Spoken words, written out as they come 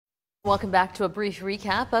Welcome back to a brief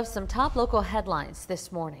recap of some top local headlines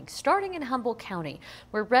this morning. Starting in Humboldt County,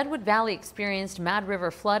 where Redwood Valley experienced Mad River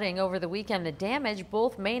flooding over the weekend that damaged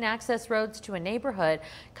both main access roads to a neighborhood,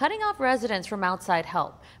 cutting off residents from outside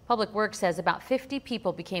help. Public Works says about 50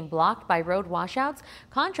 people became blocked by road washouts.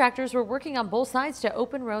 Contractors were working on both sides to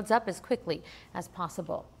open roads up as quickly as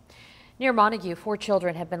possible. Near Montague, 4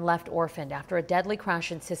 children have been left orphaned after a deadly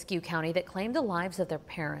crash in Siskiyou County that claimed the lives of their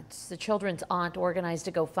parents. The children's aunt organized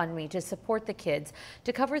a GoFundMe to support the kids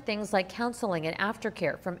to cover things like counseling and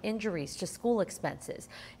aftercare from injuries to school expenses.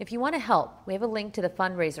 If you want to help, we have a link to the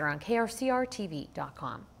fundraiser on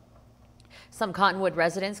KRCRTV.com. Some Cottonwood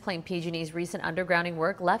residents claim PG&E's recent undergrounding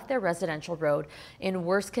work left their residential road in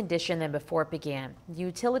worse condition than before it began. The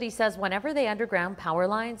utility says whenever they underground power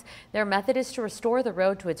lines, their method is to restore the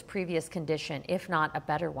road to its previous condition, if not a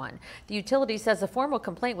better one. The utility says a formal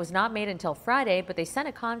complaint was not made until Friday, but they sent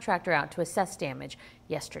a contractor out to assess damage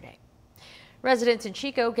yesterday. Residents in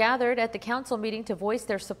Chico gathered at the council meeting to voice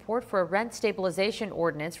their support for a rent stabilization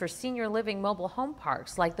ordinance for senior living mobile home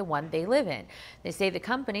parks like the one they live in. They say the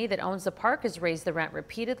company that owns the park has raised the rent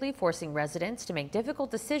repeatedly, forcing residents to make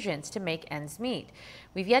difficult decisions to make ends meet.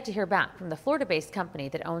 We've yet to hear back from the Florida-based company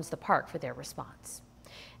that owns the park for their response.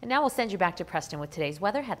 And now we'll send you back to Preston with today's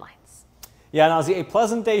weather headlines. Yeah, Nazi, a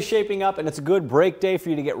pleasant day shaping up, and it's a good break day for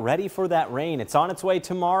you to get ready for that rain. It's on its way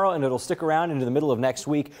tomorrow, and it'll stick around into the middle of next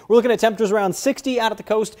week. We're looking at temperatures around 60 out at the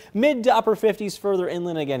coast, mid to upper 50s further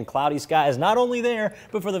inland. Again, cloudy skies not only there,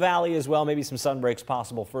 but for the valley as well. Maybe some sun breaks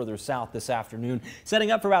possible further south this afternoon.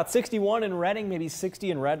 Setting up for about 61 in Redding, maybe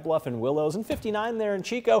 60 in Red Bluff and Willows, and 59 there in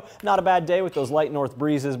Chico. Not a bad day with those light north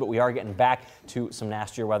breezes, but we are getting back to some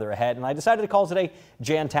nastier weather ahead. And I decided to call today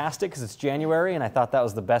Jantastic because it's January, and I thought that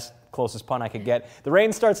was the closest pun I could get. The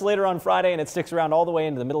rain starts later on Friday and it sticks around all the way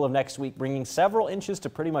into the middle of next week, bringing several inches to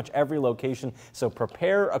pretty much every location. So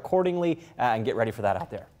prepare accordingly and get ready for that out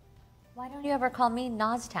there. Why don't you ever call me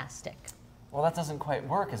Nostastic? Well, that doesn't quite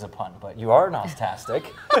work as a pun, but you are Nostastic.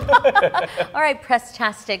 All right,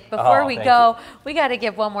 Presstastic, before we go, we got to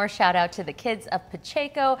give one more shout out to the kids of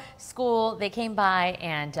Pacheco School. They came by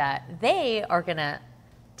and they are going to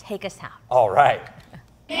take us out. All right.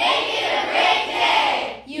 Make it a great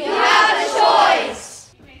day! You have a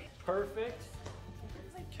choice! Perfect.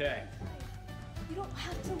 Okay. You don't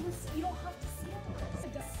have to listen. You don't have to see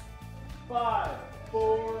it. 5,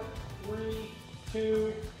 4, 3,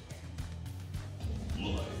 2.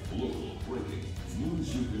 Live, local, breaking,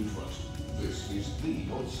 news you can trust. This is the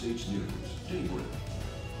Northstate News Daybreak.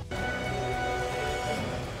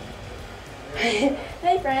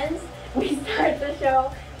 Hey friends, we start the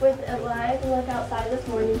show with a live look outside this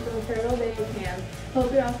morning from Turtle Bay Camp.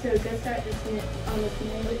 Hope you're off to a good start this minute on this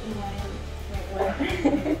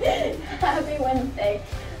Happy Wednesday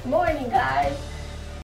morning, guys.